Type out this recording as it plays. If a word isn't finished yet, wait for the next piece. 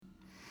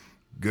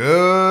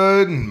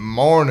Good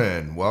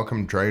morning.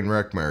 Welcome to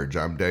Trainwreck Marriage.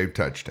 I'm Dave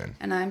Touchton.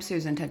 And I'm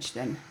Susan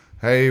Touchton.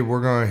 Hey,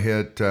 we're going to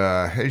hit,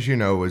 as you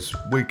know, as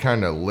we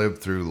kind of live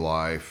through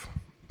life,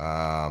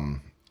 a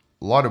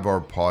lot of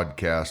our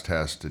podcast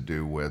has to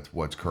do with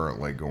what's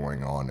currently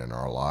going on in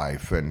our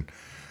life. And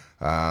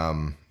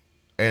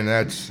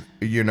that's,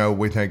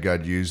 we think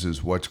God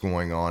uses what's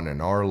going on in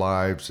our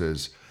lives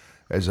as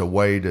a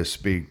way to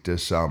speak to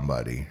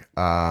somebody.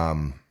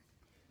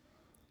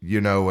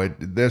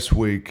 This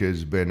week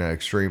has been an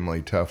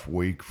extremely tough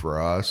week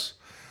for us.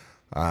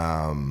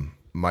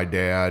 My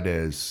dad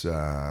is,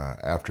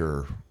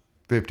 after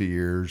 50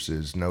 years,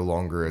 is no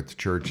longer at the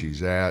church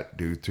he's at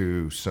due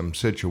to some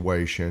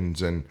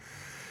situations. And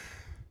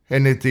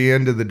at the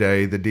end of the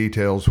day, the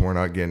details we're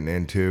not getting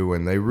into,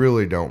 and they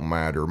really don't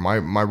matter.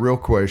 My real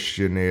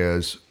question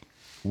is,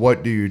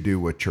 what do you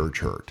do with church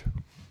hurt?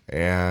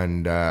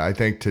 And I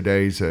think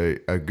today's a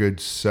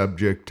good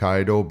subject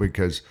title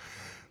because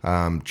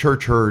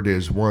church hurt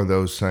is one of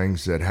those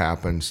things that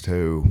happens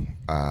to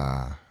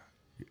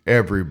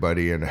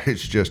everybody, and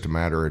it's just a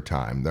matter of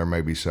time. There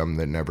may be some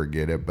that never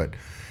get it, but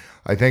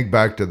I think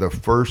back to the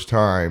first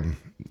time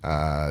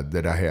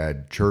that I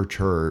had church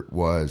hurt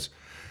was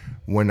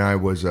when I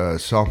was a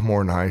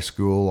sophomore in high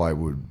school.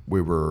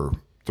 We were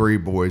three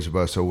boys of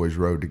us always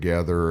rode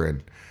together,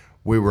 and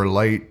we were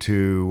late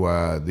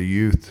to the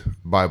youth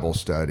Bible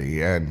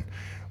study, and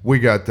we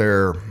got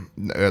there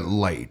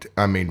late.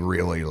 I mean,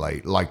 really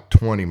late, like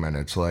 20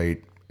 minutes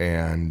late,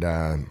 and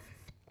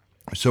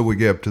so we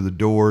get up to the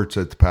door. It's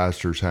at the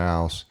pastor's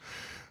house.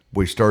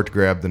 We start to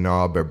grab the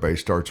knob. Everybody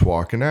starts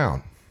walking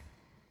out.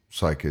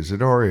 It's like, is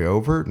it already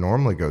over? It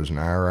normally goes an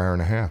hour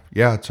and a half.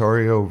 Yeah, it's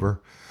already over.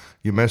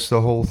 You missed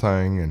the whole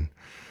thing. And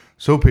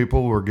so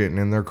people were getting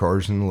in their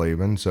cars and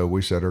leaving. So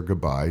we said our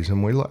goodbyes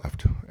and we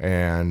left.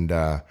 And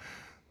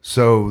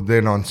so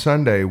then on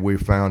Sunday, we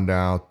found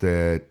out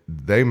that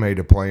they made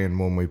a plan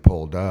when we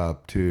pulled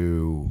up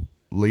to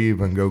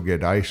leave and go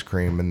get ice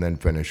cream and then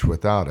finish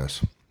without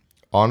us.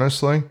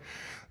 Honestly,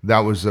 that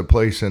was the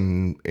place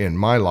in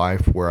my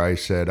life where I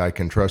said I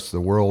can trust the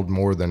world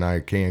more than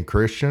I can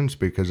Christians,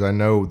 because I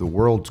know the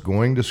world's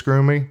going to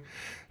screw me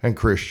and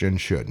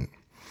Christians shouldn't.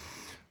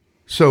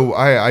 So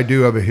I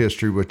do have a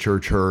history with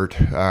church hurt.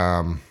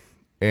 And,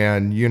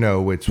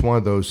 it's one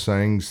of those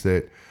things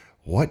that,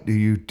 what do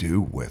you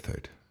do with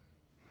it?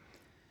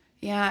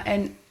 Yeah,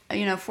 and,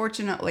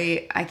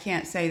 fortunately, I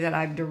can't say that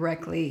I've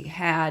directly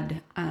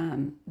had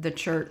the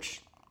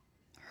church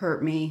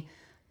hurt me.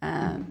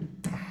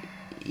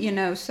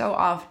 So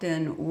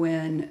often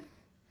when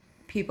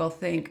people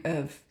think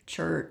of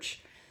church,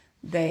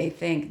 they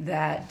think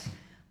that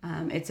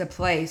it's a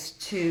place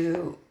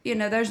to,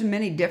 there's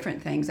many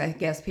different things I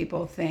guess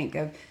people think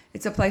of.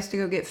 It's a place to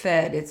go get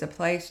fed. It's a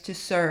place to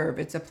serve.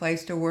 It's a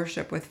place to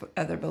worship with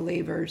other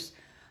believers.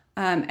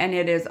 And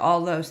it is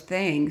all those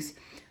things.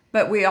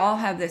 But we all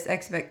have this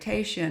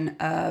expectation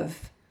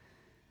of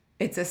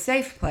it's a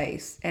safe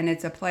place, and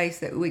it's a place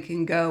that we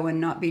can go and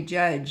not be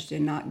judged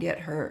and not get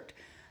hurt.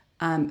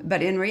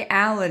 But in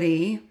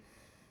reality,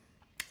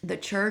 the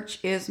church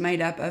is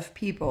made up of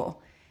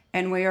people,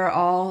 and we are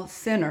all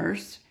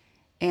sinners,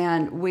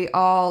 and we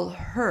all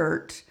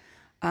hurt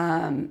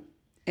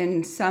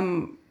in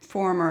some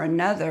form or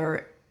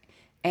another.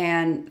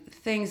 And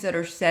things that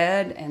are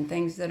said and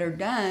things that are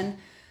done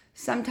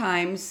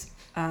sometimes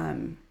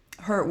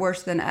hurt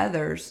worse than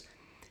others.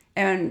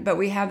 But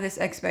we have this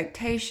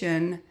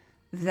expectation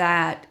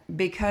that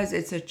because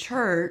it's a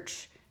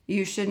church,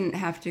 you shouldn't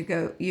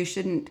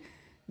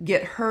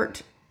get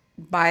hurt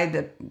by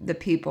the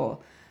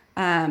people.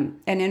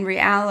 And in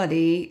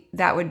reality,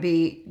 that would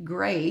be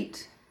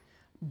great,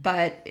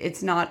 but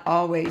it's not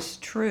always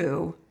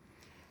true.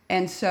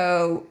 And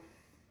so,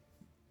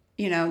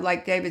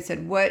 like David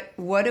said,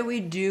 what do we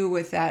do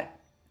with that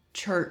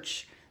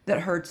church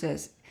that hurts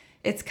us?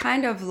 It's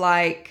kind of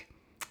like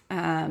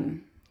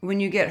when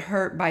you get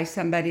hurt by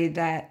somebody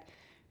that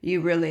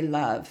you really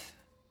love.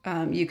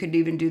 You could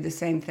even do the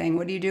same thing.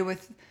 What do you do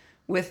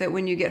with it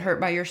when you get hurt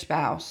by your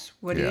spouse?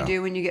 What do you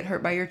do when you get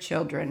hurt by your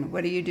children?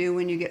 What do you do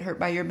when you get hurt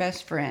by your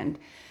best friend?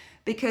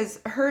 Because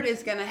hurt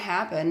is going to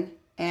happen,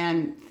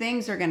 and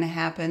things are going to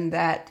happen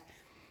that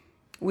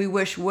we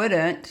wish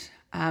wouldn't.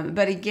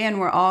 But again,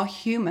 we're all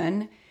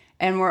human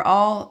and we're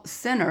all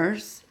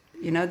sinners.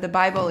 The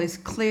Bible is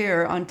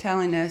clear on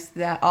telling us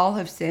that all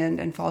have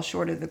sinned and fall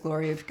short of the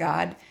glory of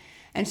God.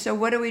 And so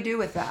what do we do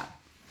with that?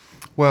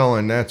 Well,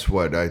 and that's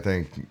what I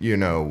think,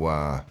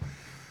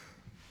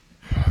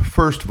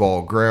 first of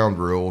all, ground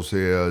rules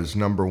is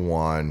number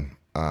one,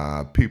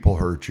 people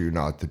hurt you,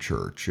 not the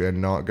church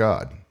and not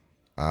God.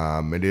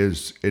 It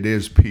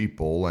is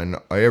people, and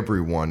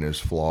everyone is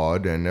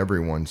flawed and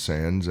everyone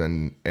sins,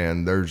 and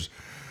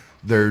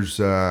there's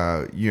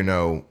a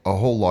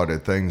whole lot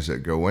of things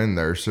that go in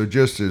there. So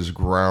just as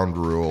ground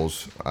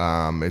rules,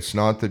 it's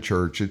not the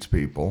church, it's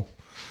people.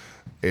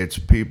 It's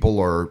people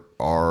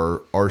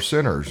are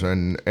sinners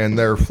and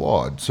they're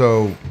flawed.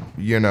 So,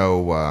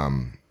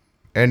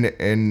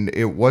 and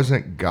it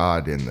wasn't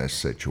God in this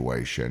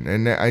situation.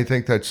 And I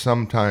think that's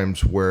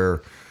sometimes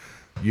where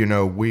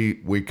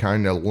we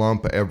kind of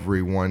lump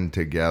everyone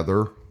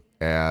together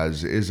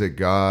as, is it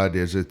God?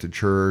 Is it the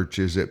church?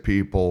 Is it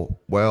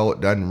people? Well,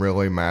 it doesn't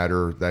really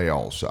matter. They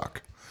all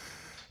suck.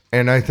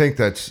 And I think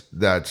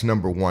that's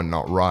number one,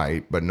 not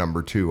right, but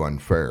number two,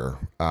 unfair.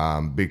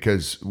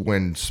 Because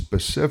when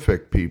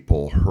specific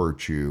people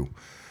hurt you,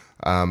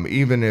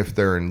 even if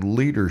they're in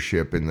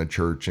leadership in the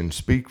church and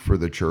speak for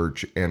the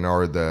church and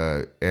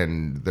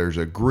there's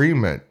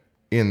agreement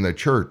in the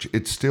church,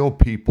 it's still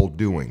people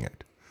doing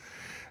it.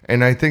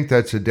 And I think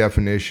that's a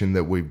definition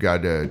that we've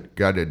got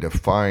to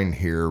define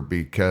here,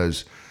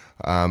 because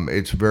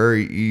it's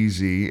very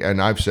easy,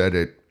 and I've said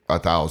it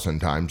 1,000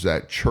 times,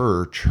 that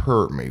church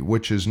hurt me,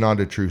 which is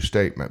not a true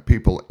statement.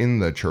 People in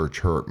the church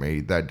hurt me.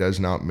 That does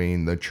not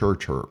mean the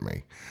church hurt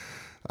me.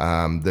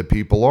 The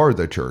people are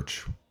the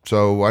church.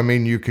 So, I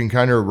mean, you can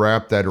kind of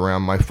wrap that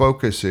around. My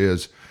focus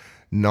is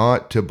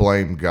not to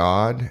blame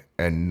God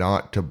and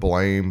not to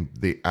blame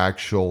the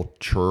actual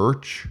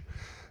church,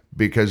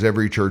 because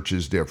every church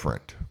is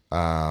different.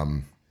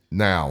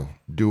 Now,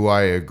 do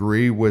I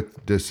agree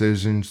with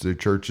decisions the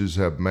churches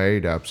have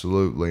made?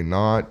 Absolutely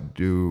not.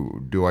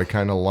 Do I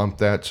kind of lump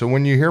that? So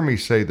when you hear me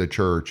say the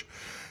church,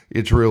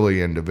 it's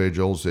really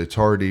individuals. It's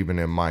hard even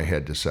in my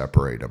head to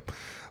separate them.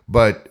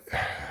 But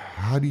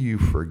how do you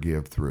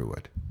forgive through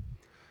it?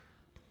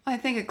 I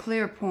think a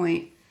clear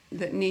point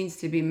that needs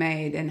to be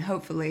made, and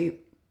hopefully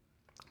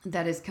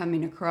that is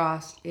coming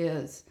across,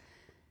 is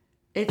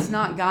it's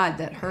not God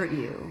that hurt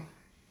you.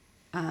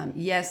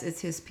 Yes, it's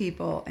his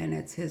people and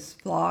it's his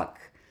flock,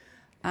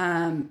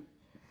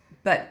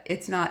 but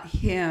it's not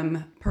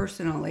him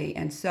personally.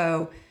 And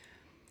so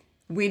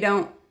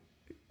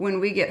when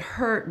we get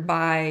hurt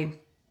by,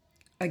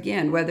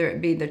 again, whether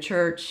it be the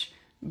church,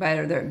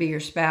 whether it be your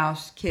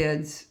spouse,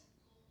 kids,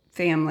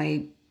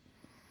 family,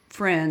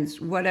 friends,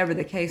 whatever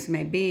the case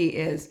may be,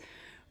 is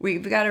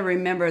we've got to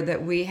remember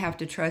that we have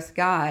to trust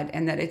God,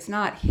 and that it's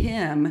not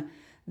him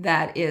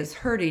that is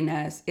hurting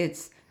us,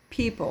 it's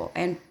people.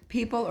 And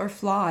people are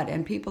flawed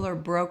and people are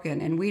broken,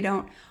 and we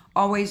don't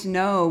always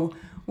know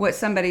what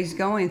somebody's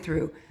going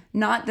through.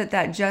 Not that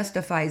that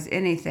justifies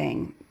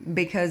anything,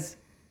 because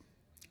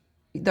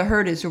the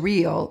hurt is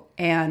real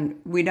and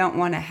we don't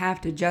want to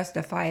have to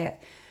justify it.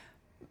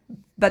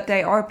 But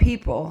they are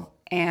people,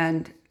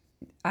 and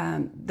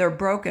they're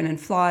broken and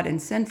flawed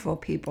and sinful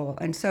people.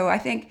 And so I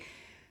think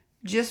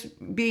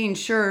just being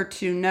sure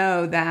to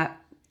know that,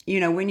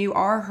 when you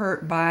are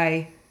hurt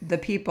by the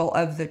people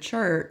of the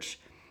church,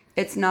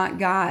 it's not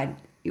God.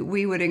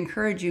 We would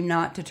encourage you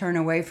not to turn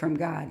away from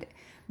God,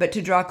 but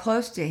to draw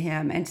close to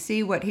him and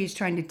see what he's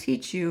trying to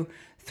teach you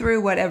through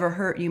whatever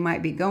hurt you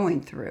might be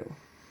going through.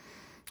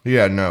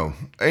 Yeah, no.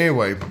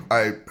 Anyway,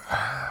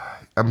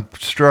 I'm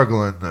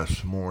struggling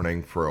this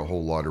morning for a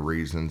whole lot of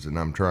reasons, and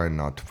I'm trying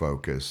not to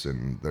focus,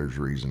 and there's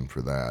reason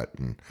for that.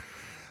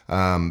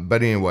 And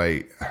but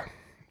anyway,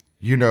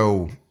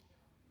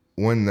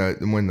 when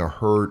the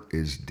hurt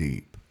is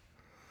deep,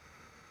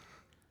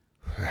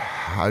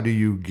 how do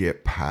you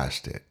get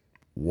past it?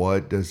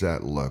 What does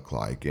that look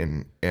like?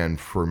 And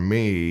for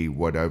me,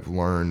 what I've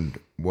learned,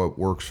 what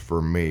works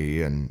for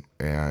me, and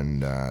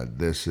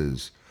this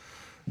is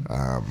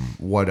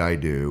what I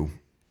do,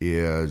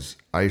 is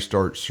I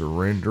start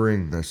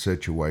surrendering the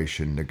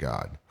situation to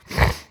God.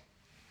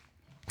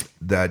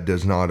 That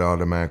does not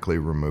automatically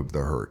remove the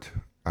hurt,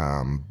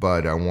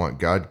 but I want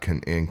God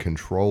in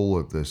control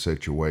of the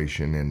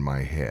situation in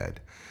my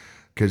head.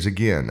 Because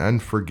again,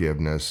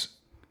 unforgiveness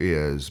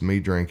is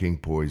me drinking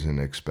poison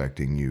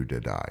expecting you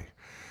to die.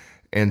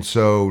 And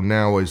so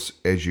now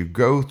as you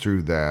go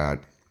through that,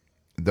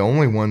 the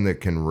only one that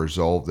can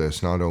resolve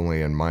this, not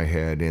only in my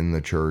head, in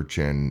the church,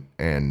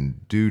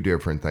 and do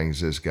different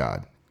things, is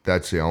God.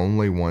 That's the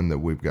only one that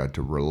we've got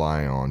to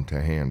rely on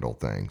to handle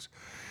things.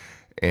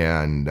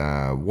 And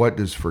what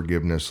does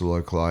forgiveness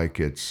look like?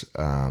 It's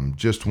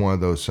just one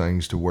of those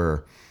things to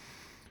where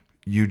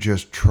you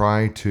just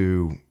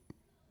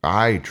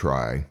I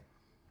try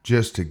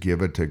just to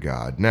give it to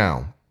God.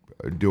 Now,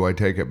 do I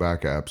take it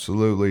back?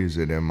 Absolutely. Is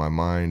it in my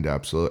mind?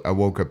 Absolutely. I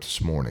woke up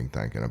this morning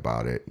thinking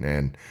about it,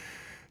 and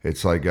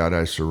it's like, God,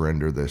 I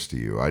surrender this to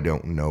you. I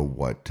don't know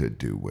what to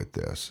do with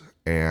this.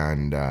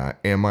 And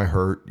am I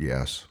hurt?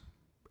 Yes.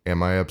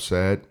 Am I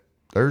upset?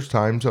 There's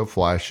times of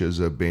flashes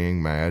of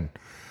being mad.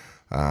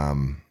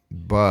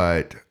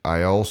 But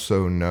I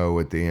also know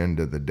at the end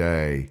of the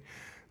day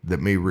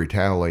that me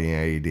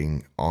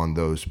retaliating on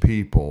those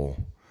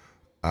people,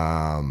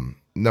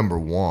 number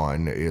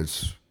one,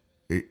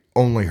 it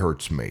only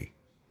hurts me.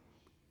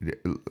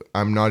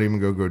 I'm not even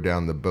going to go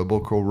down the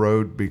biblical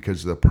road,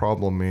 because the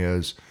problem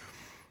is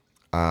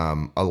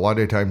a lot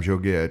of times you'll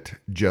get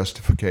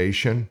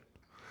justification,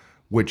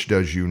 which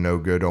does you no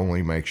good,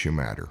 only makes you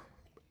madder.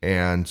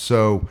 And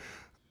so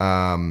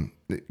going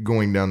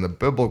down the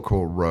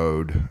biblical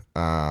road,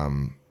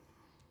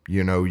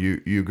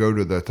 you go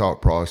to the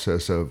thought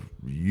process of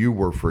you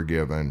were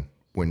forgiven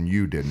when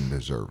you didn't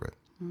deserve it.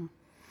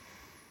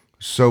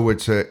 So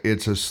it's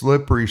a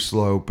slippery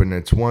slope, and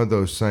it's one of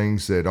those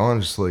things that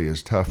honestly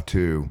is tough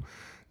to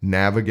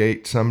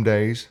navigate some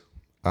days.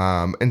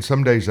 And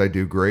some days I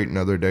do great, and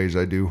other days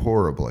I do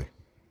horribly.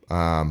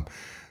 Um,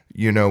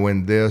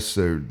 in this,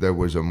 there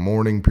was a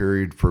mourning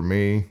period for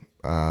me.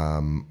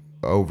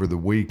 Over the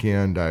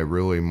weekend, I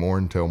really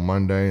mourned till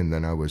Monday, and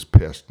then I was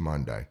pissed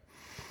Monday.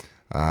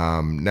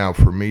 Now,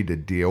 for me to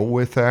deal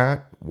with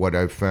that, what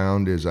I've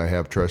found is I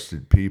have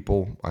trusted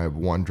people. I have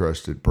one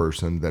trusted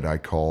person that I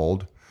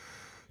called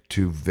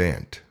to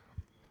vent.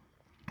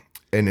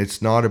 And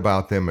it's not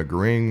about them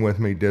agreeing with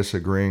me,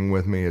 disagreeing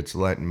with me. It's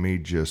letting me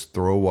just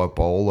throw up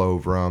all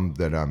over them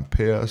that I'm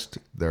pissed.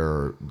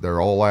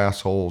 They're all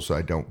assholes.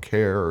 I don't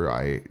care.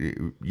 I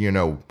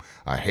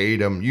hate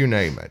them. You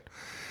name it.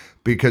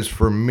 Because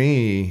for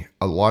me,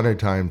 a lot of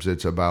times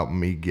it's about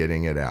me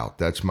getting it out.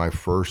 That's my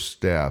first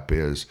step,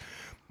 is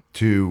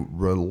to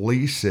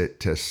release it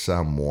to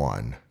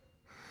someone.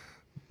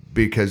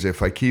 Because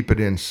if I keep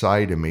it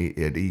inside of me,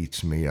 it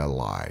eats me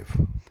alive.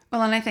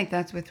 Well, and I think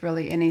that's with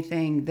really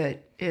anything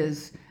that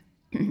is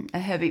a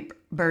heavy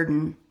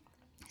burden,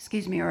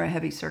 or a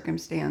heavy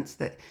circumstance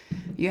that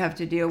you have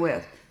to deal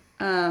with.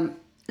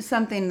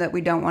 Something that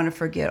we don't want to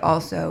forget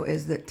also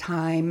is that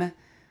time,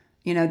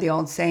 the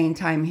old saying,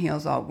 time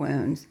heals all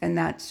wounds. And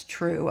that's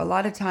true. A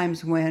lot of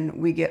times when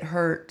we get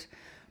hurt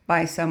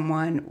by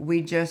someone,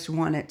 we just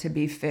want it to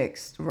be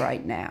fixed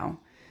right now,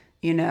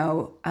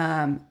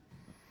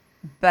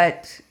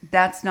 but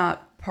that's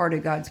not part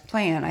of God's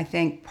plan. I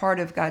think part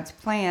of God's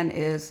plan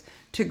is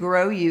to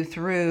grow you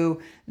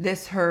through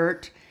this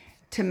hurt,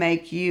 to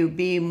make you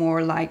be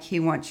more like He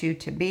wants you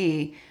to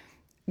be,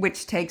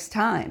 which takes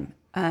time.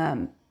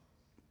 And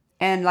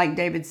like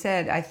David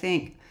said, I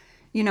think,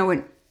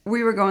 when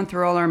we were going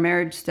through all our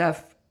marriage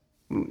stuff,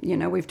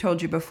 we've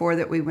told you before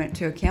that we went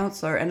to a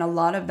counselor, and a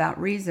lot of that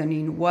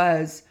reasoning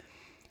was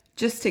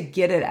just to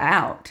get it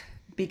out,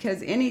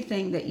 because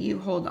anything that you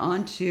hold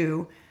on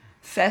to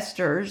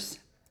festers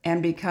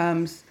and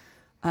becomes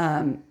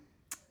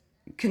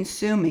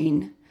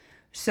consuming.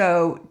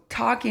 So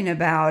talking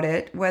about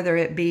it, whether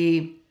it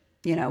be,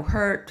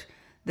 hurt,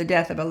 the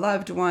death of a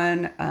loved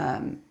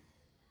one,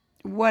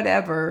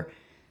 whatever,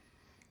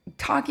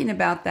 talking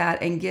about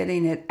that and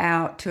getting it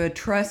out to a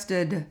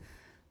trusted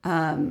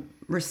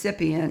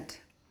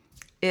recipient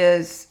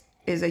is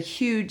a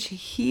huge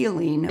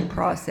healing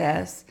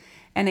process.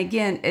 And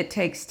again, it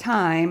takes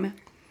time,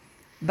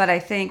 but I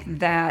think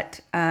that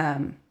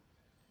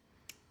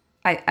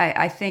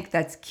I think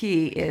that's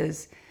key,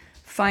 is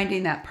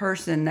finding that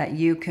person that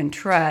you can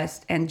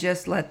trust and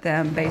just let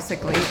them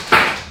basically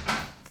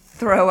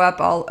throw up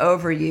all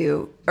over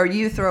you, or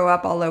you throw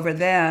up all over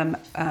them,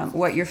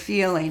 what you're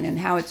feeling and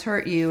how it's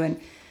hurt you.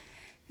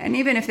 And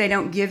even if they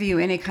don't give you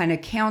any kind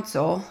of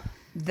counsel,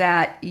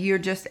 that you're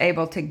just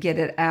able to get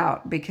it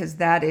out, because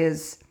that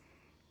is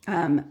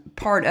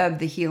part of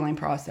the healing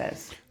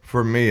process.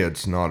 For me,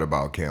 it's not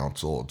about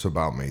counsel. It's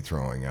about me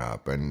throwing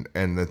up. And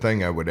the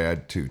thing I would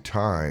add to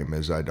time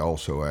is I'd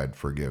also add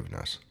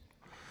forgiveness.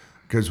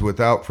 Because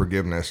without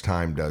forgiveness,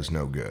 time does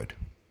no good.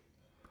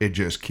 It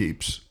just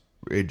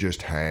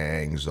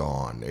hangs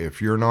on. If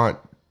you're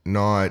not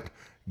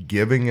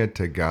giving it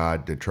to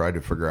God to try to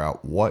figure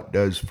out what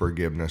does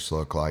forgiveness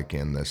look like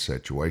in this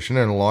situation.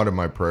 And a lot of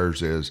my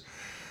prayers is,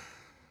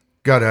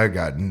 God, I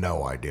got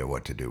no idea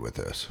what to do with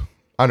this.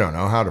 I don't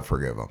know how to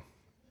forgive them.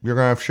 You're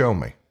going to have to show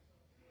me.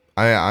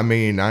 I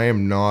mean, I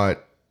am not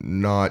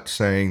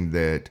saying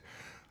that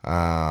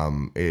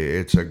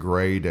it's a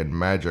great and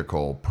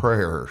magical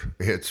prayer.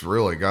 It's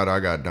really, God, I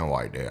got no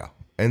idea.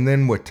 And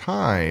then with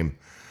time,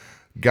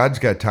 God's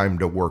got time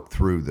to work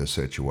through the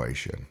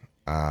situation.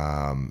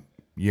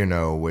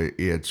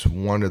 It's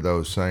one of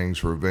those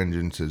things where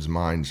vengeance is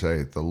mine,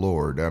 saith the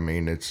Lord. I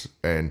mean,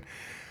 and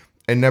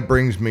that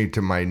brings me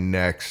to my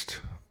next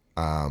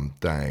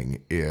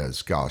thing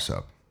is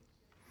gossip.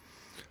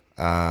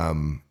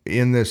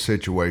 In this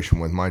situation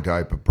with my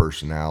type of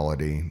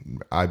personality,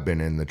 I've been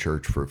in the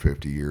church for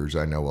 50 years.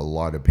 I know a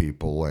lot of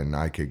people, and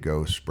I could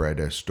go spread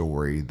a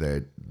story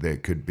that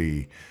could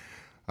be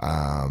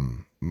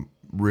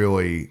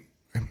really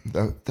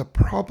the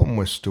problem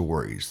with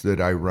stories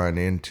that I run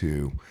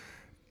into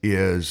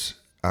is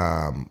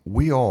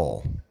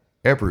everyone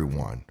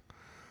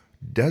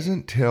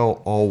doesn't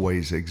tell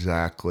always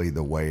exactly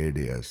the way it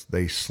is.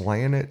 They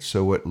slant it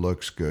so it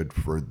looks good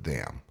for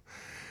them.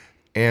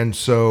 And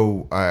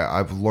so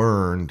I've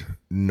learned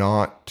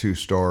not to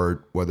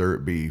start, whether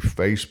it be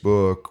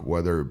Facebook,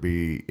 whether it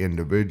be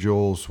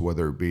individuals,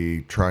 whether it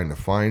be trying to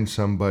find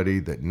somebody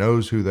that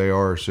knows who they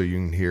are so you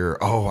can hear,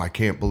 oh, I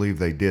can't believe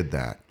they did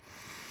that.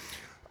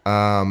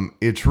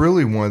 It's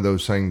really one of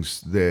those things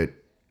that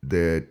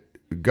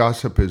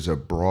gossip is a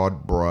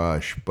broad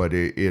brush, but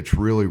it's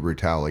really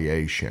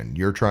retaliation.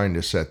 You're trying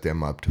to set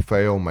them up to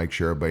fail, make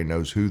sure everybody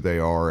knows who they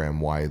are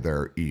and why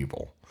they're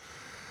evil.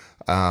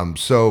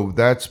 So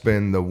that's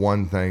been the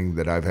one thing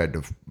that I've had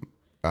to,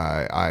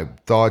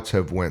 thoughts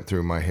have went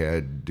through my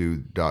head,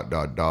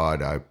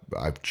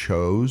 I've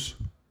chose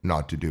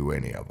not to do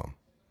any of them.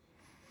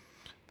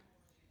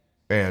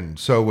 And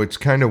so it's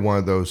kind of one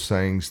of those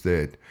things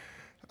that,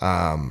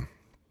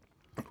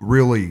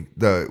 really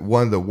the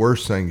one of the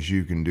worst things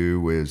you can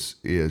do is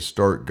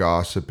start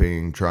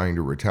gossiping, trying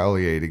to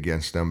retaliate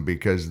against them,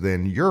 because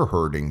then you're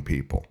hurting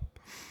people.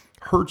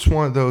 Hurt's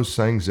one of those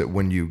things that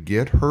when you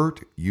get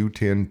hurt, you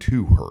tend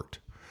to hurt.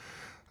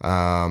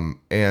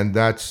 And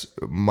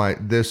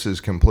this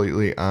is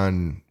completely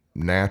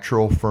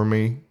unnatural for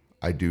me.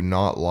 I do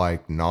not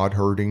like not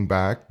hurting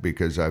back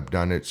because I've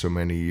done it so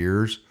many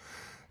years,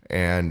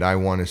 and I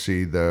want to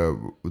see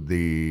the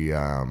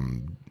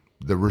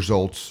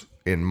results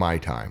in my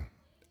time.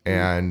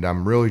 And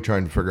I'm really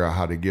trying to figure out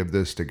how to give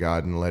this to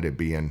God and let it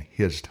be in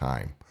His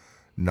time,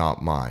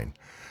 not mine.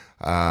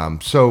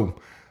 So,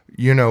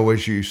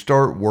 as you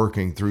start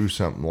working through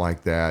something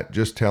like that,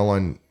 just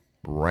telling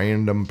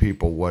random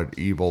people what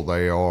evil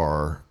they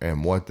are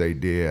and what they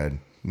did.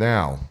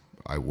 Now,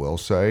 I will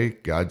say,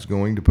 God's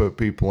going to put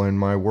people in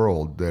my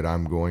world that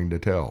I'm going to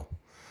tell,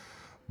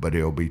 but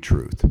it'll be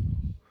truth.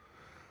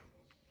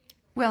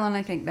 Well, and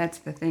I think that's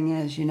the thing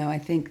is, I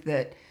think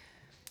that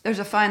there's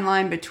a fine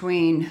line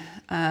between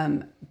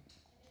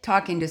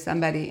talking to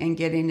somebody and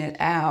getting it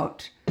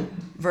out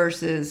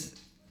versus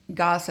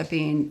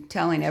gossiping,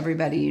 telling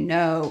everybody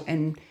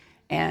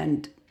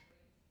and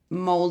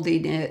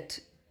molding it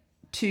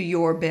to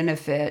your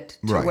benefit,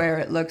 to Right. where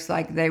it looks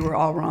like they were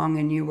all wrong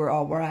and you were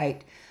all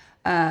right.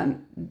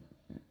 That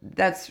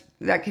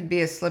could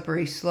be a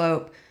slippery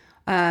slope.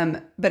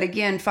 But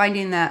again,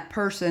 finding that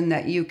person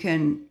that you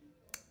can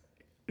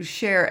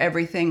share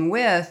everything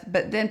with,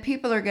 but then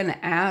people are going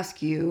to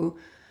ask you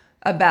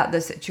about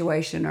the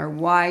situation, or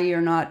why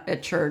you're not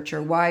at church,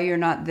 or why you're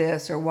not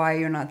this, or why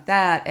you're not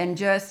that. And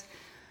just,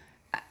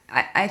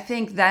 I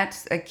think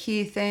that's a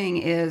key thing,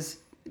 is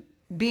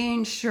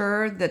being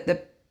sure that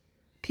the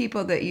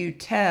people that you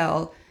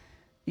tell,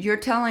 you're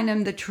telling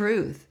them the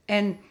truth.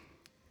 And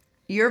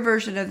your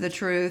version of the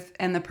truth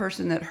and the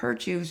person that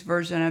hurt you's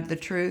version of the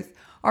truth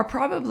are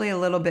probably a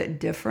little bit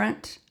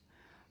different.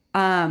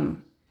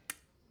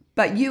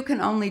 But you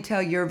can only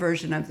tell your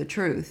version of the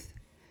truth,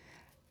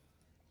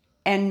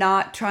 and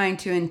not trying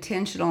to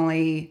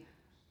intentionally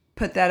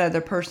put that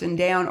other person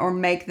down or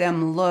make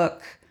them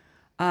look,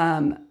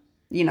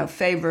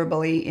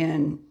 favorably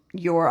in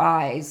your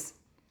eyes,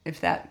 if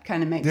that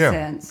kind of makes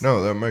sense.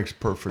 No, that makes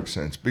perfect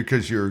sense,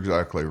 because you're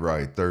exactly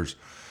right. There's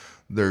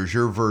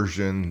your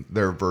version,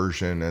 their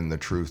version, and the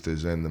truth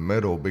is in the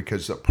middle,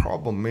 because the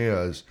problem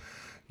is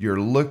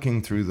you're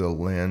looking through the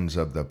lens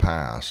of the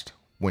past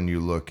when you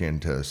look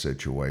into a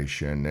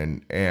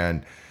situation.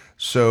 And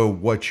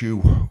so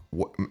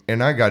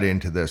and I got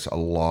into this a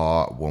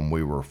lot when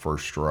we were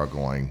first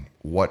struggling.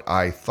 What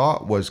I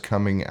thought was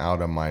coming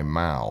out of my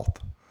mouth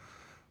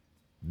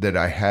that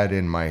I had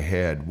in my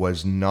head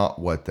was not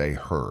what they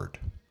heard.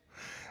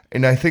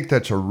 And I think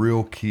that's a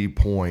real key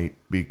point,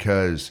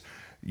 because,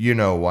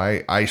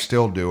 I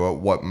still do it.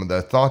 What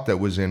the thought that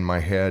was in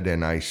my head,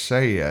 and I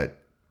say it,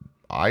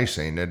 I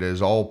seen it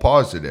as all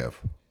positive.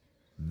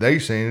 They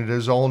seen it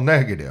as all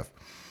negative.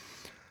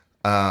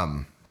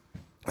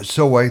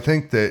 So I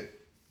think that,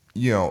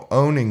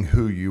 owning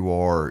who you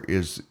are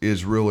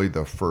is really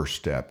the first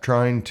step.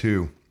 Trying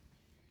to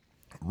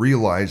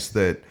realize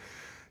that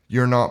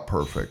you're not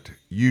perfect.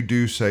 You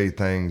do say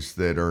things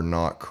that are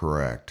not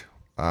correct.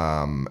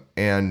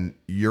 And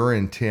your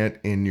intent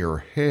in your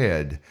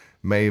head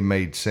may have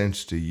made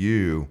sense to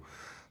you,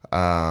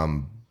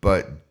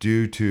 but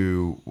due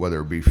to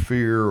whether it be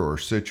fear or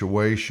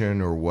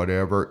situation or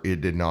whatever,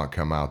 it did not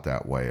come out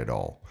that way at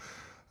all.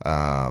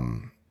 I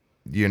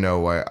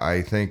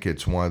think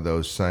it's one of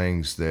those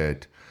things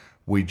that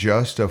we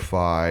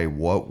justify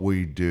what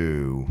we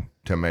do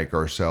to make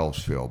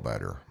ourselves feel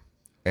better.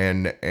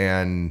 And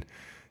it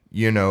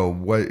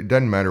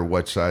doesn't matter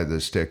what side of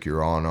the stick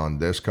you're on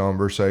this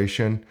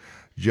conversation.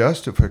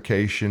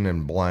 Justification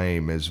and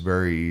blame is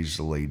very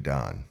easily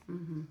done.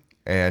 Mm-hmm.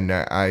 And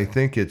I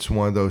think it's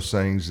one of those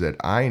things that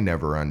I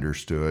never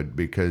understood,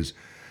 because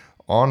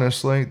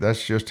honestly,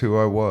 that's just who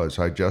I was.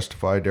 I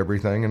justified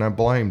everything and I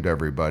blamed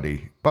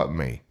everybody but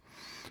me.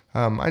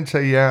 I'd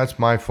say, yeah, it's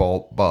my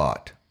fault,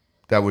 but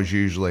that was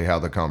usually how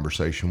the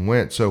conversation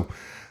went. So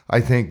I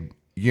think,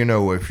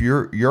 if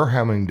you're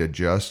having to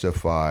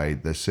justify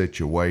the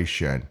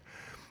situation,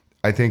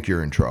 I think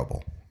you're in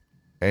trouble.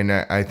 And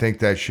I think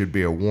that should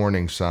be a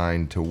warning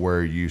sign to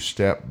where you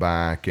step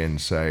back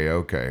and say,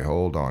 okay,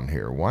 hold on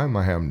here. Why am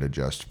I having to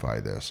justify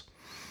this?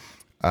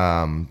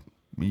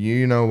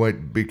 You know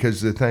what?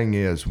 Because the thing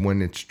is,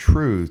 when it's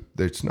truth,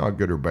 it's not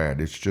good or bad.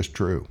 It's just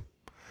true.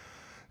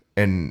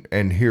 And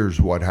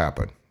here's what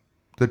happened.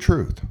 The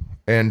truth.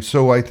 And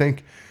so I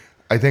think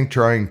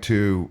trying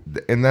to,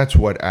 and that's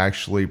what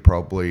actually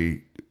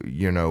probably,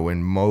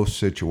 in most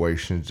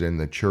situations in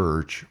the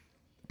church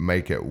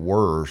make it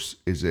worse,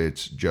 is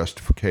its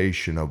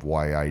justification of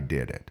why I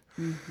did it.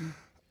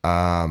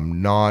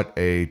 Mm-hmm. Not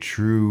a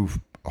true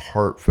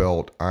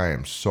heartfelt, I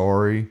am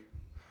sorry.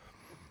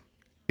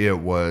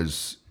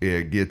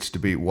 It gets to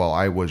be, well,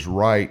 I was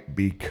right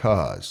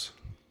because.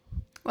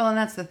 Well, and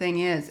that's the thing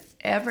is,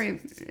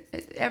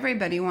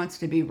 everybody wants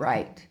to be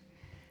right.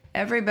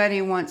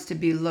 everybody wants to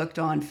be looked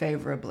on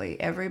favorably.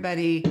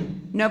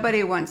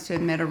 Nobody wants to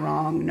admit a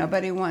wrong.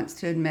 Nobody wants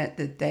to admit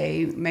that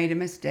they made a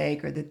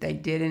mistake or that they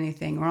did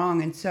anything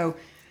wrong. And so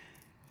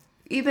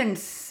even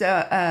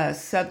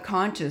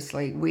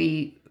subconsciously,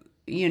 we,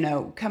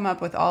 come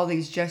up with all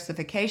these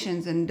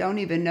justifications and don't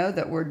even know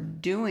that we're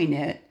doing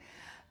it.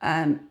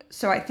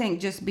 So I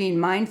think just being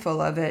mindful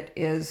of it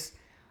is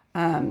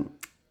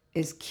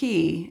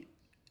key,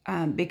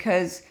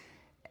 because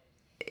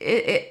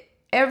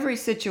every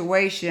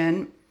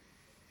situation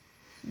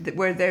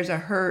where there's a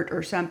hurt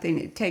or something,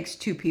 it takes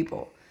two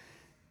people,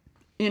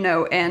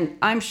 and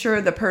I'm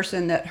sure the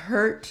person that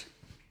hurt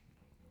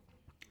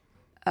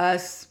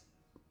us,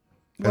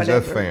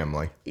 whatever, as a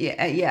family,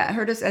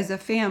 hurt us as a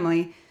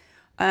family,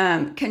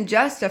 can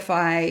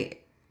justify,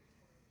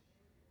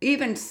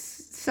 even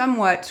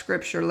somewhat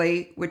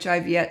scripturally, which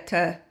I've yet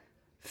to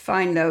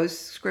find those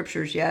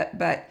scriptures yet,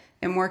 but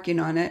am working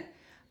on it,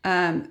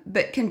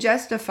 but can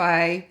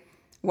justify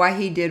why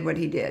he did what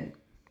he did.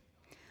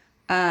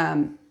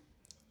 And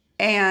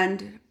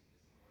on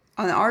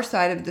our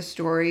side of the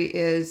story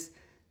is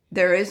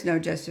there is no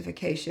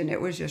justification.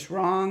 It was just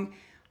wrong.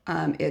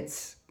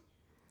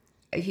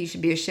 He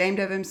should be ashamed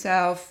of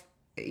himself.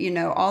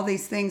 All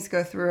these things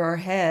go through our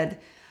head.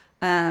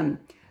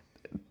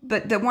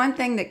 But the one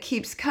thing that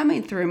keeps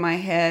coming through my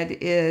head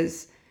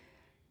is,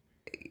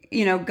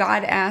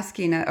 God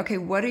asking, okay,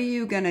 what are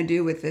you going to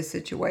do with this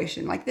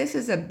situation? Like, this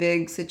is a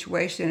big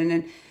situation.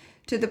 And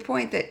to the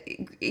point that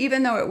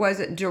even though it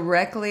wasn't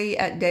directly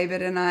at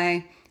David and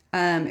I,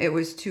 it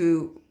was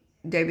to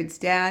David's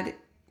dad,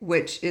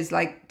 which is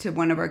like to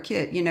one of our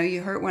kids.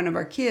 You hurt one of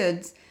our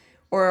kids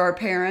or our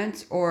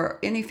parents or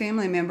any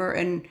family member,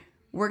 and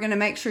we're going to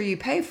make sure you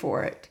pay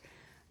for it.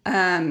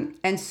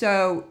 And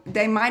so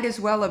they might as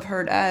well have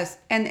hurt us.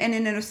 And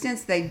in a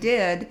sense they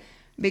did,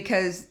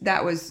 because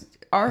that was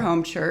our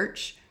home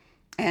church,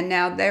 and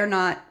now they're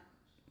not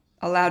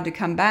allowed to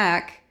come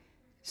back.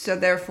 So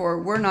therefore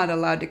we're not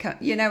allowed to come.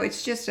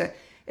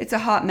 It's a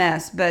hot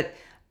mess, but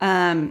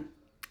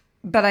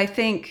I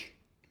think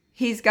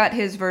he's got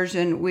his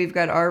version. We've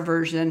got our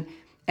version.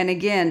 And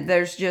again,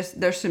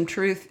 there's some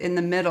truth in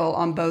the middle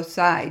on both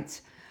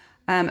sides.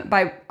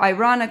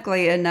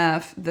 Ironically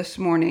enough, this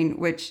morning,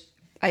 which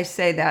I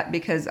say that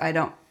because I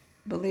don't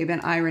believe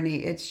in irony,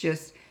 it's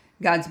just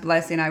God's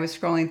blessing. I was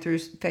scrolling through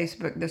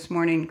Facebook this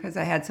morning because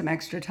I had some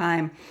extra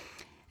time,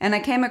 and I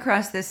came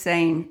across this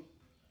saying: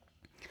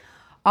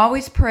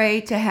 always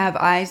pray to have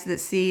eyes that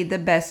see the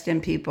best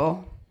in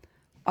people,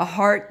 a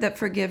heart that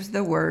forgives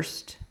the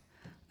worst,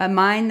 a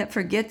mind that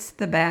forgets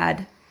the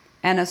bad,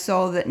 and a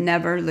soul that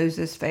never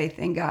loses faith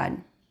in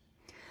God.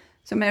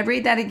 So I'm going to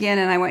read that again,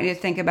 and I want you to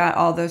think about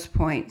all those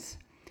points.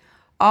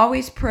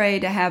 Always pray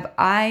to have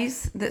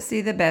eyes that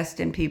see the best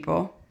in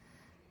people,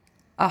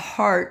 a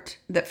heart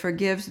that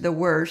forgives the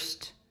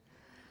worst,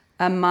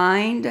 a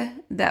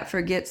mind that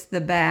forgets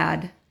the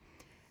bad,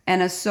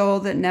 and a soul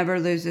that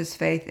never loses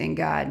faith in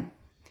God.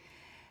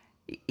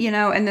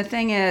 And the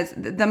thing is,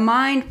 the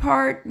mind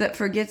part that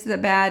forgets the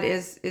bad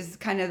is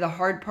kind of the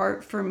hard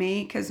part for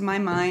me, because my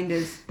mind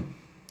is,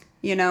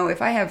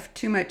 if I have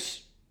too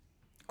much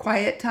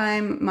quiet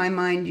time, my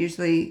mind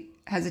usually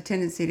has a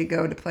tendency to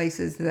go to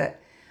places that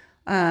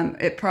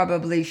it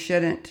probably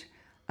shouldn't.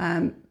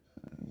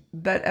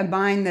 But a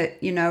mind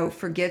that,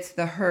 forgets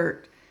the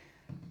hurt.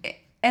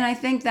 And I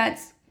think that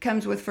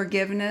comes with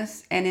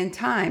forgiveness and in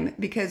time,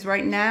 because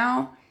right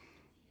now,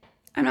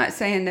 I'm not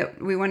saying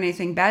that we want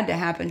anything bad to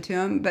happen to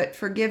him, but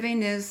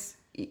forgiving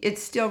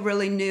it's still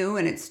really new,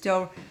 and it's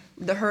still,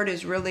 the hurt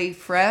is really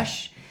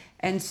fresh.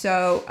 And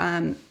so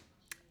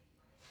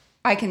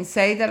I can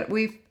say that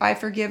I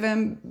forgive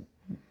him,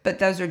 but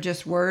those are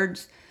just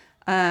words,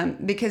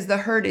 because the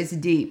hurt is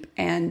deep,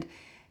 and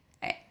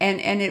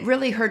it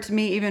really hurts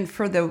me even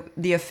for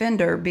the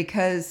offender,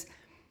 because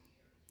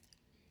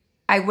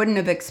I wouldn't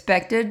have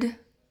expected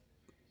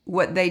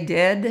what they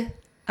did.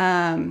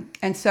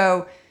 And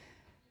so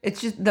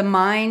it's just the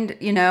mind,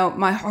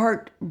 my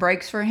heart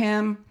breaks for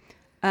him,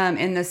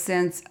 in the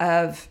sense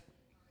of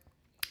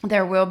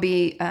there will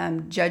be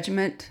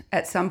judgment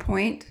at some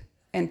point,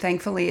 and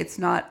thankfully it's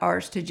not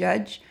ours to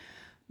judge.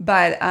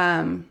 But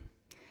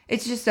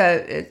it's just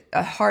a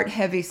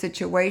heart-heavy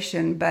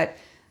situation. But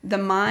the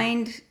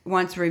mind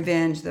wants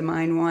revenge, the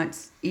mind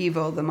wants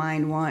evil, the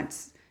mind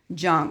wants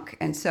junk.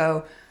 And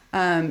so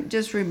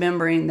just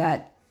remembering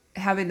that,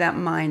 having that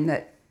mind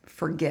that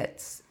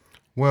forgets.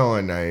 Well,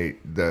 and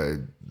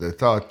the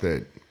thought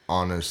that,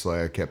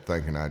 honestly, I kept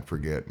thinking I'd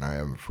forget, and I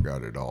haven't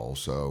forgot it all.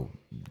 So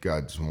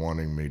God's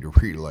wanting me to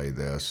relay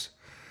this.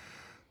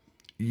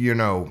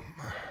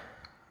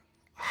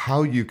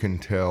 How you can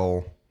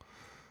tell,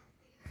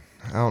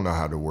 I don't know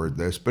how to word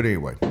this, but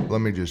anyway,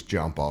 let me just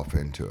jump off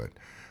into it.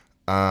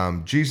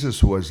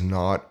 Jesus was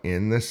not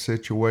in this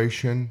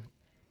situation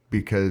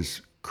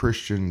because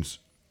Christians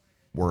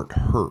weren't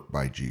hurt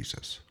by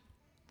Jesus.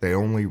 They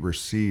only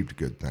received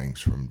good things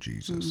from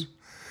Jesus. Mm-hmm.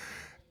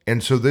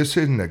 And so this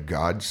isn't a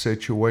God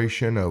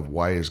situation of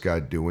why is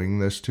God doing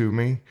this to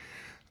me?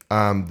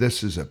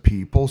 This is a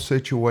people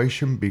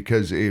situation,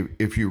 because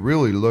if you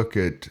really look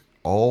at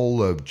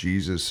all of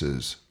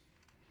Jesus's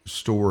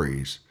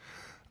stories,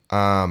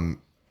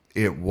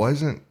 it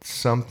wasn't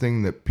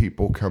something that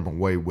people come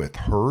away with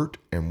hurt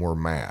and were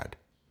mad.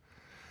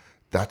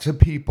 That's a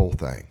people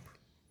thing.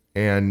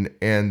 And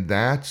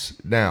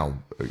that's, now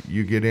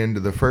you get into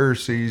the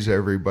Pharisees,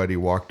 everybody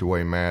walked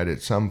away mad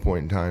at some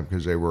point in time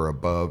because they were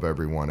above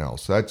everyone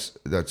else.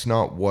 That's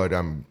not what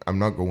I'm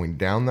not going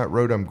down that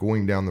road. I'm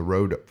going down the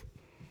road of,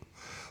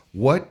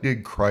 what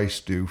did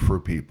Christ do for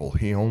people?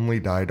 He only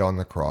died on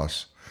the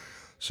cross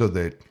so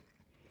that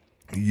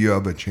you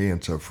have a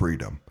chance of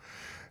freedom.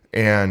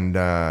 And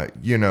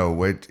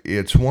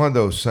it's one of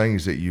those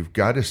things that you've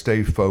got to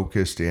stay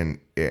focused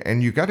in,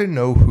 and you got to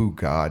know who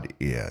God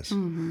is,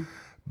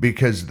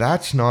 because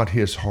that's not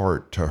his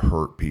heart to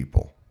hurt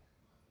people.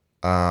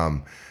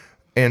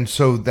 And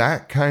so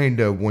that kind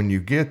of, when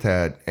you get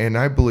that, and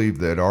I believe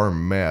that our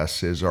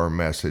mess is our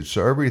message.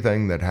 So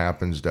everything that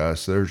happens to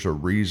us, there's a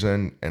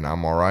reason, and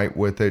I'm all right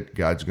with it.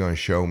 God's going to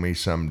show me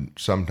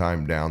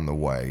sometime down the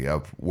way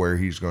of where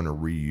he's going to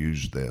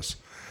reuse this.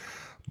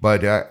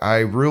 But I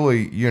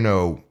really,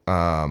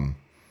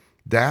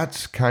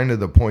 that's kind of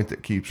the point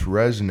that keeps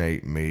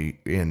resonating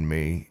in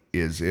me,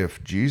 is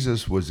if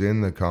Jesus was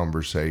in the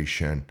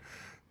conversation,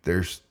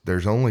 there's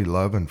only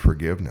love and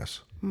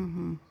forgiveness.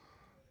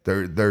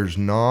 There's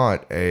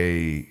not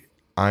a,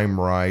 I'm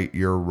right,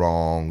 you're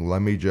wrong,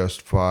 let me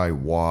justify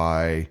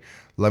why,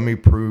 let me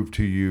prove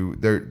to you.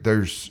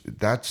 That's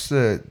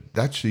the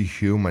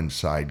human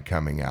side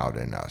coming out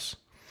in us.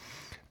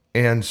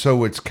 And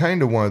so it's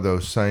kind of one of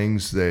those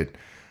things that,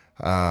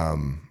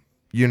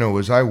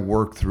 as I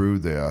work through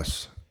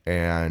this,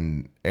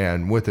 and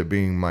with it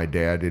being my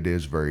dad, it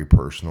is very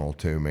personal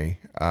to me.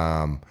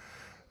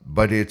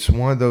 But it's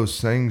one of those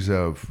things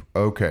of,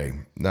 okay,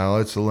 now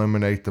let's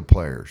eliminate the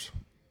players.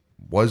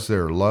 Was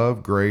there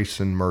love, grace,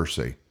 and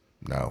mercy?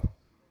 No.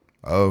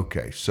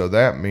 Okay, so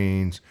that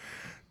means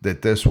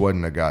that this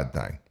wasn't a God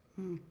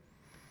thing.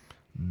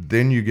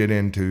 Then you get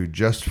into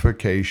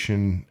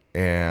justification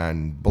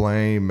and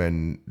blame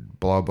and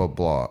blah, blah,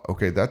 blah.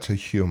 Okay, that's a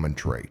human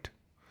trait.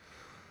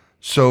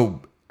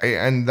 So,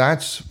 and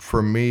that's,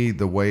 for me,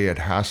 the way it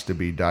has to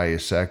be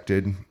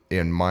dissected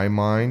in my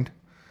mind,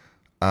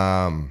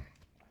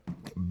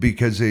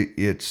 because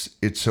it's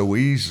so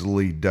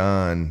easily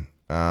done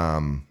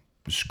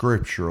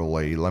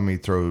scripturally. Let me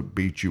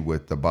beat you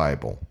with the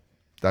Bible.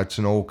 That's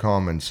an old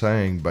common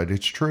saying, but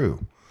it's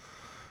true.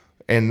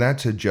 And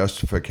that's a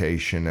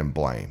justification and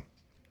blame.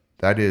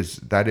 That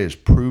is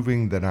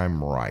proving that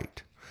I'm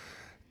right.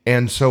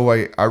 And so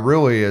I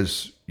really,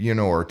 as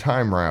our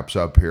time wraps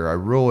up here, I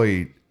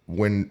really,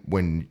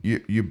 when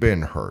you've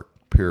been hurt,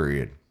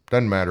 period,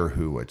 doesn't matter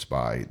who it's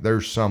by,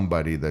 there's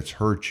somebody that's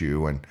hurt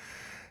you,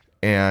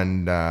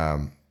 and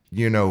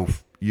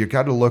you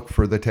got to look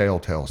for the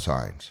telltale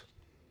signs.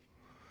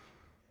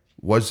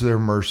 Was there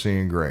mercy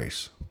and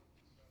grace?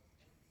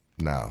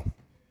 No.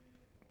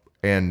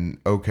 And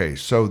okay,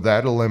 so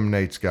that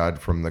eliminates God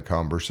from the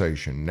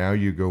conversation. Now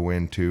you go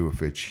into,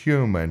 if it's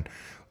human,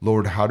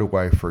 Lord, how do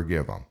I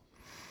forgive them?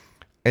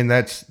 And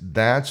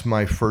that's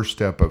my first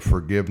step of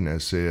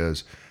forgiveness,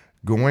 is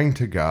going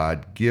to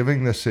God,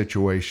 giving the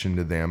situation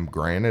to them.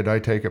 Granted, I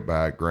take it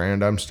back.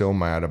 Granted, I'm still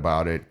mad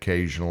about it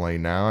occasionally.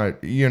 Now,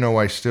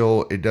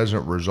 it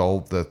doesn't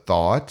resolve the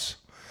thoughts,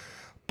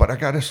 but I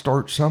got to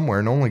start somewhere,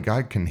 and only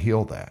God can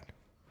heal that.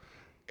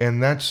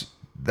 And that's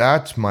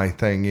my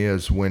thing,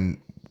 is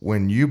when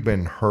you've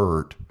been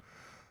hurt,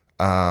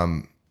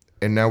 and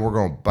now we're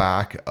going to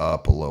back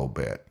up a little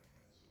bit,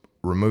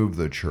 remove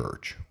the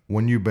church.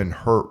 When you've been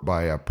hurt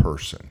by a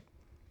person,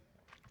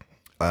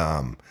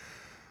 in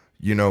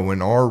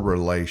our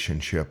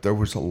relationship, there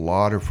was a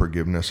lot of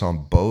forgiveness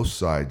on both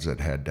sides that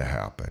had to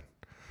happen.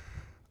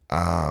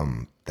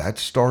 That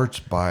starts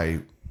by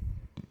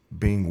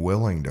being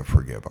willing to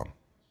forgive them.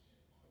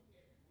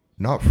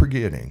 Not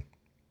forgetting,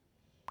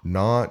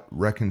 not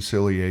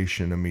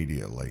reconciliation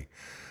immediately.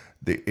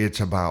 It's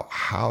about,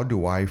 how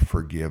do I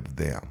forgive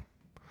them?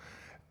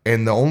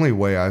 And the only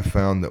way I've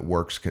found that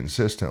works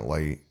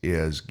consistently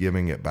is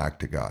giving it back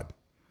to God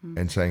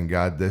and saying,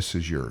 God, this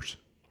is yours.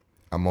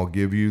 I'm going to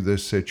give you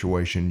this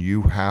situation.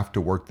 You have to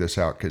work this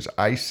out, because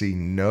I see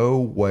no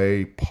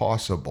way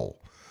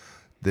possible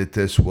that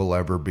this will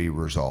ever be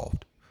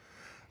resolved.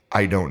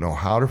 I don't know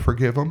how to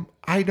forgive them.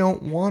 I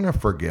don't want to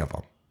forgive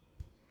them.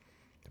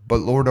 But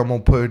Lord, I'm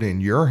going to put it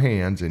in your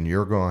hands, and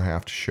you're going to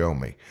have to show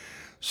me.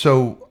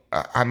 So,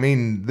 I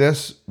mean,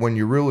 when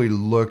you really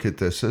look at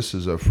this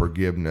is a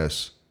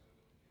forgiveness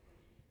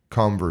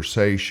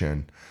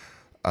conversation,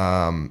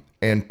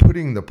 and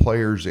putting the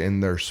players in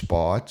their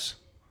spots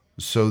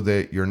so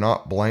that you're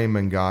not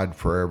blaming God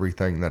for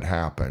everything that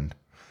happened,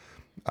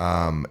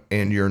 and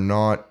you're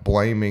not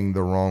blaming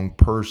the wrong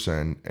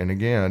person. And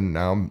again,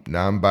 now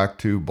I'm back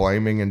to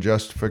blaming and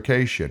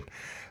justification.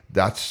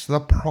 That's the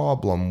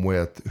problem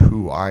with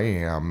who I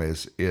am,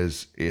 is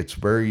it's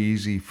very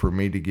easy for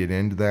me to get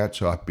into that,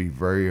 so I have to be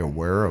very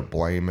aware of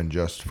blame and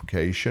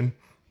justification.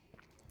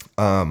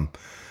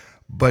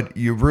 But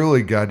you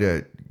really got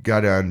to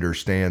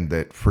understand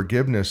that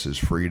forgiveness is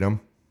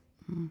freedom.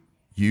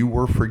 You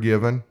were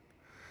forgiven,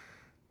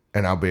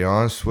 and I'll be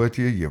honest with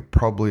you, you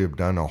probably have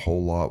done a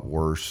whole lot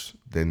worse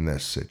than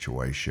this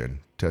situation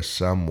to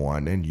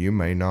someone, and you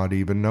may not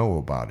even know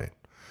about it.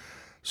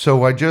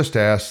 So I just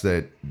ask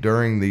that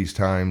during these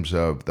times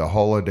of the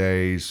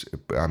holidays,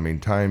 I mean,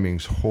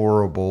 timing's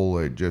horrible.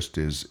 It just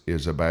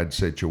is a bad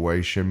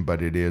situation,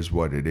 but it is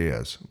what it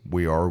is.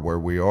 We are where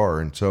we are.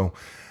 And so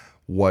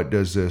what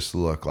does this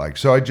look like?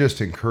 So I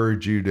just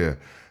encourage you to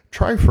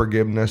try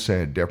forgiveness in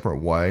a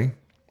different way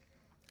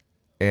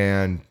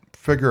and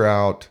figure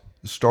out,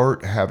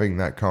 start having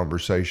that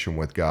conversation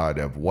with God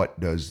of what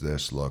does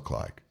this look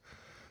like?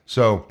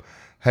 So,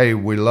 hey,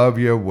 we love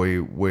you.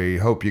 We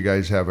hope you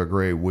guys have a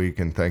great week,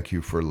 and thank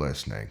you for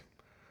listening.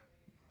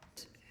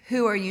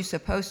 Who are you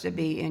supposed to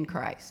be in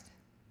Christ?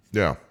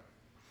 Yeah.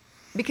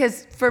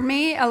 Because for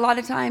me, a lot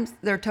of times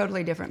they're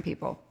totally different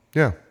people.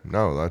 Yeah.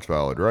 No, that's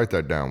valid. Write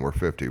that down. We're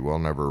 50. We'll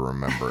never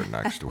remember it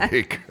next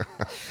week.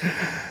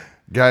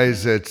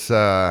 Guys, it's,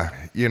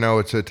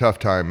 it's a tough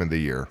time of the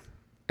year.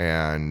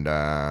 And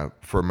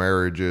for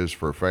marriages,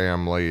 for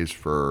families,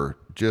 for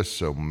just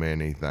so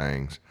many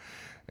things.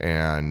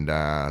 And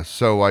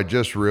so I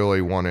just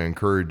really want to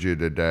encourage you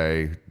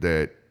today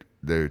that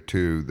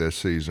this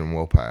season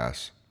will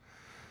pass.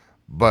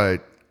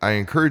 But I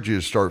encourage you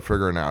to start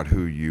figuring out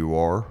who you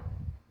are,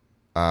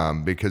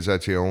 because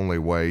that's the only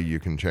way you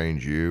can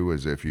change you,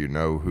 is if you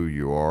know who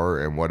you are.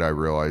 And what I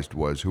realized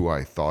was who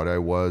I thought I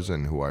was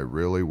and who I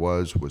really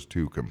was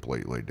two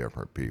completely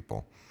different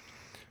people.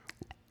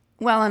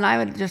 Well, and I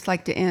would just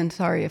like to end,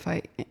 sorry if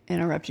I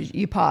interrupted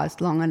you. You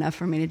paused long enough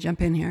for me to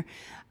jump in here.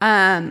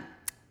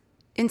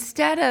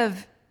 Instead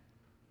of,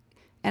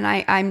 and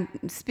I'm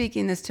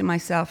speaking this to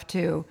myself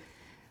too,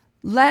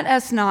 let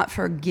us not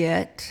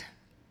forget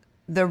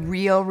the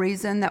real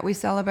reason that we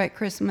celebrate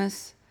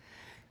Christmas.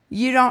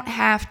 You don't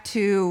have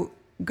to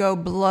go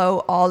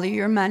blow all of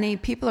your money.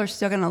 People are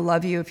still going to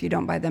love you if you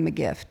don't buy them a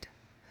gift.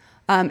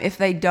 If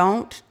they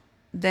don't,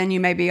 then you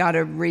maybe ought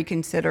to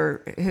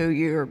reconsider who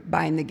you're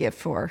buying the gift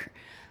for.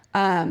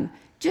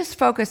 Just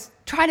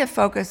try to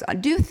focus on,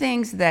 do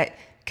things that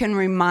can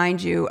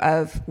remind you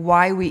of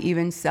why we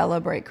even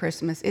celebrate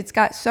Christmas. It's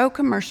got so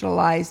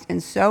commercialized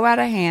and so out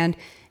of hand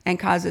and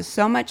causes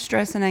so much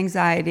stress and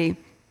anxiety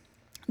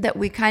that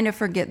we kind of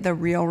forget the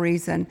real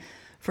reason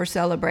for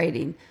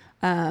celebrating.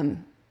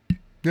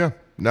 Yeah,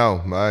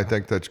 no, I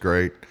think that's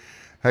great.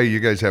 Hey,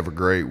 you guys have a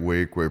great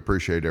week. We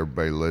appreciate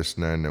everybody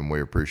listening, and we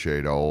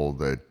appreciate all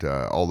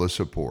the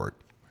support.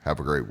 Have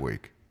a great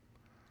week.